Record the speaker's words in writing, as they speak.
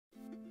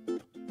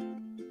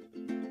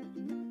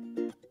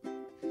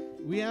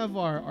we have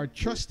our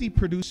trusty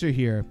producer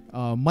here,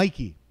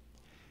 Mikey.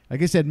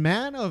 Like I said,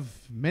 man of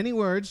many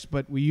words,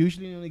 but we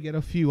usually only get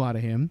a few out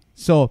of him.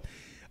 So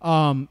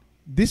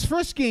this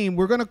first game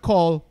we'll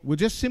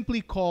just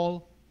simply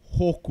call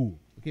Hoku.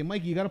 Okay,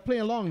 Mikey, you got to play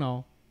along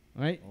now.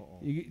 All right?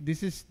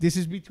 This is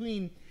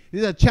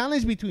a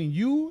challenge between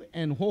you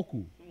and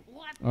Hoku.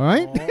 What? All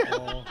right?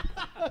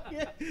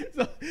 Okay.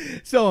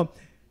 So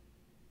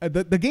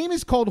the game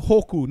is called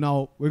Hoku.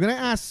 Now, we're going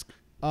to ask,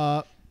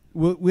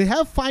 we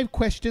have 5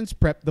 questions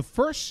prepped. The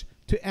first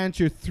to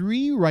answer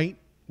 3 right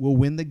will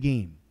win the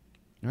game.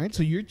 All right?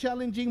 So you're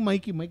challenging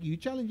Mikey. Mikey, you're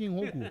challenging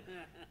Hoku.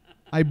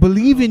 I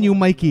believe in you,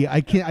 Mikey.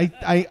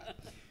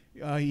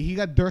 He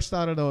got durst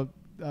out of the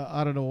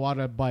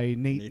water by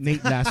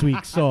Nate last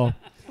week. So,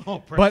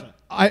 but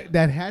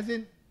that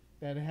hasn't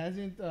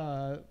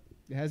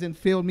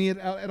failed me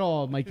at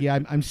all, Mikey.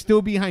 I'm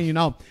still behind you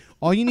now.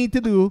 All you need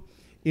to do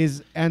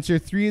is answer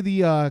 3 of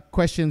the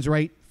questions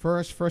right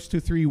first to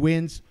 3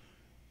 wins.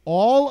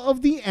 All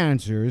of the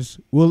answers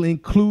will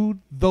include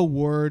the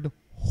word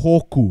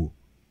Hoku.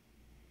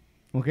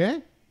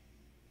 Okay?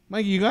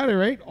 Mikey, you got it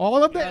right?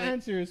 All of the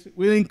answers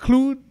will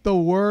include the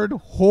word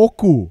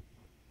Hoku.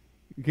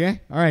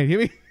 Okay? All right, here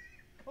we go.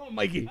 Oh,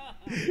 Mikey.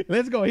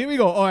 Let's go. Here we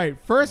go. All right,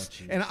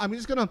 first, and I'm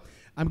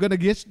gonna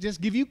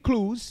just give you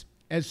clues.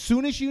 As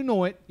soon as you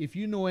know it, if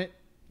you know it,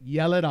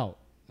 yell it out.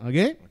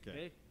 Okay?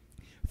 Okay.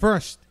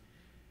 First,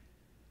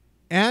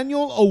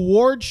 annual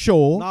award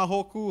show. Na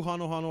Hoku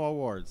Hano Hano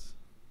Awards.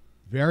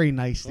 Very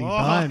nicely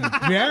done.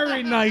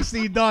 Very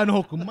nicely done,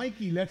 Hoku.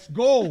 Mikey, let's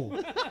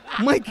go.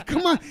 Mikey,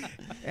 come on.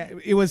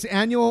 It was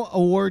annual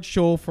award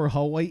show for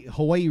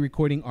Hawaii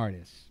recording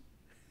artists.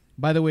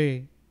 By the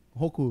way,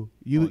 Hoku,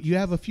 you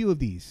have a few of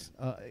these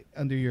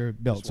under your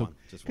belt. Just one.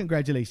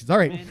 Congratulations. All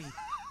right.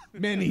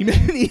 Many.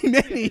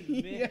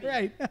 Yeah,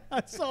 right.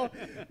 So,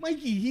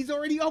 Mikey, he's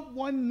already up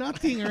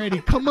 1-0 already.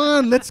 Come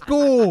on, let's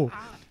go.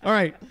 All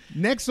right,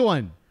 next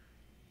one.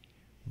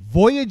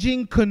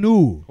 Voyaging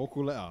canoe.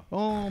 Hokulea.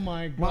 Oh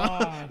my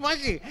God.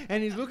 Mikey,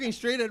 and he's looking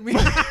straight at me.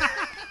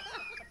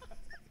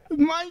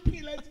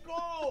 Mikey, let's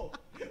go.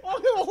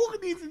 Oh,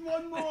 Hoku needs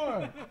one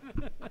more.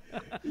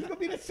 It's gonna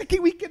be the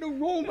 2nd week in a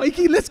row,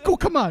 Mikey. Let's go.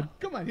 Come on.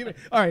 All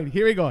right,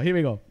 here we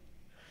go.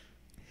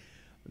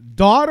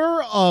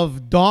 Daughter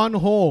of Don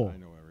Ho. I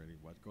know already.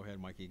 What? Go ahead,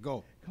 Mikey.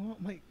 Go. Come on,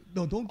 Mike.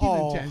 No, don't give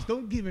him a chance.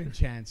 Don't give him a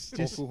chance.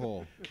 Just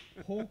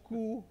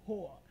Hoku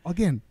Ho.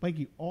 Again,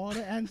 Mikey, all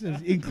the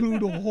answers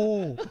include a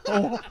Ho.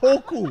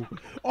 Hoku.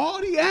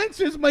 All the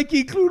answers, Mikey,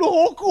 include a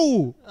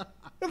Hoku.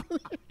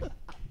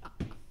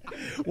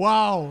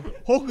 Wow.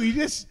 Hoku, you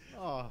just...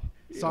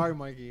 sorry,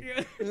 Mikey.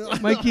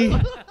 Mikey.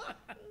 All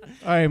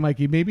right,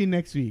 Mikey, maybe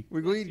next week.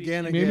 We're going to eat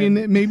again.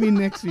 Maybe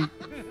next week.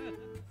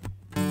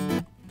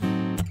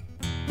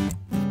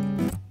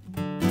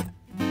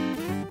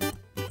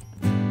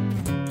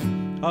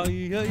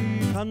 Ai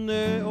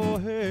kane o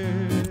he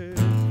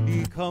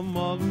I ka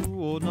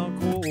malu o na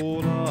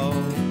kōrau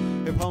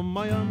E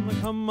pamai ana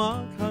ka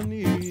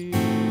makani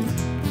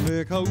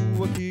Me ka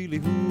ua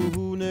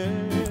kilihune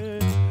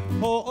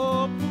Ho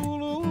o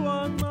pulu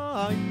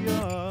ana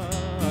ia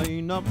I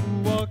na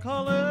pua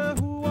ka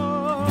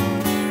lehua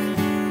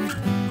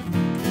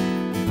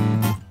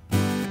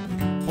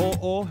Ho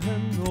o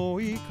heno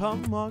I ka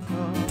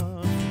maka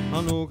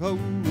Ano ka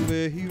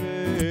uwehi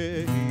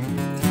wehi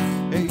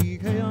E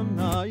ke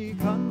ana I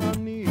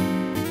kanani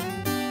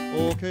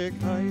O ke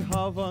kai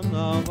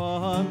Havana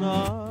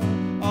vana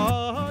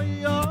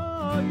Ai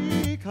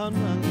ai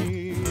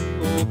kanani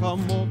O ka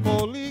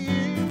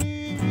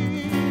mokolini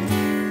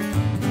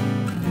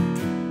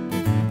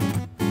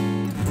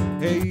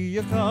Hei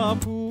a ka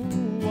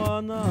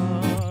puana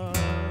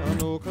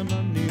No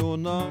kanani o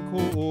na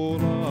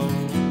kōrau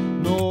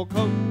No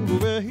ka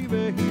uwehi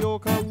wehi o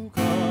ka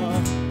uka A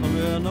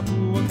mea na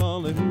pua ka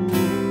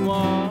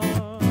lehua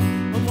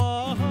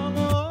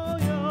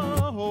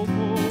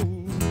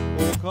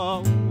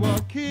Ka ua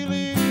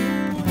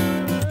kilihune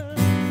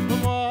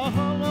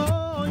Mahalo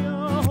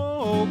ya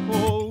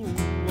hoko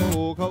O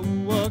ka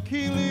ua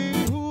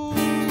kilihune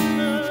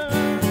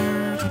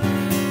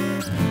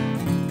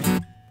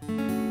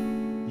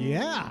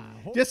Yeah.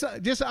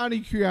 Just out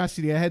of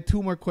curiosity, I had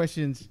 2 more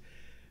questions.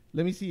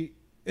 Let me see.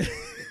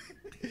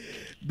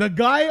 The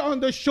guy on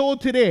the show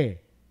today.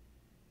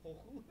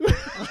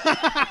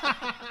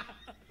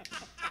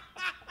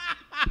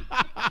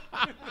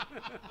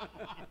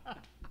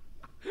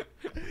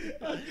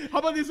 How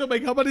about this one,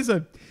 Mike? How about this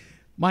one?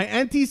 My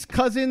auntie's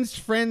cousin's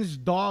friend's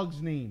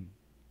dog's name.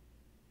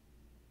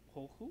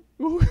 Hoku?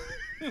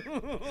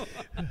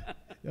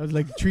 That was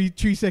like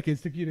 3 seconds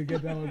took you to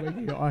get that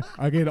one. Like,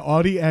 again,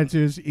 all the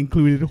answers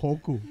included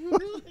Hoku.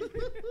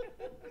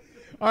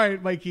 All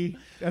right, Mikey.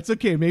 That's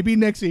okay. Maybe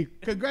next week.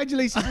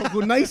 Congratulations,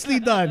 Hoku. Nicely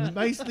done.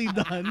 Nicely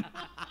done.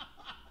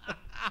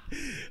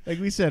 Like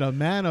we said, a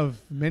man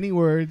of many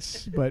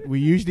words, but we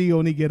usually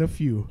only get a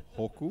few.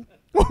 Hoku?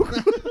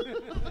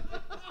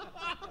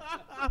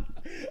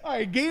 All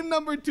right, game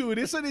number 2.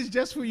 This one is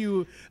just for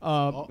you,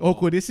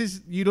 Hoku. This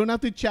is, you don't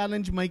have to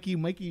challenge Mikey.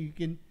 Mikey, you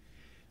can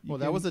Well,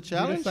 that was a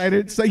challenge?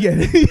 Decided, so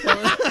yeah.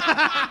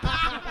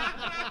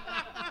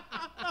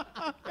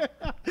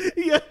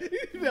 Yeah,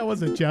 that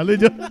was a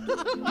challenge.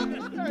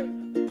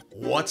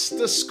 What's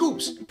the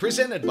Scoops?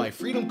 Presented by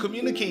Freedom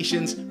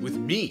Communications with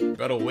me,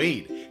 Brother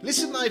Wade.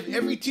 Listen live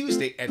every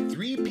Tuesday at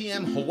 3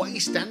 p.m. Hawaii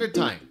Standard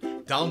Time.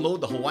 Download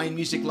the Hawaiian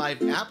Music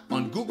Live app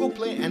on Google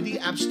Play and the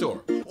App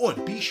Store. Oh,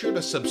 and be sure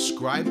to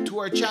subscribe to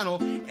our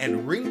channel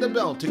and ring the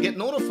bell to get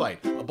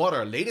notified about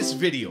our latest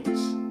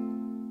videos.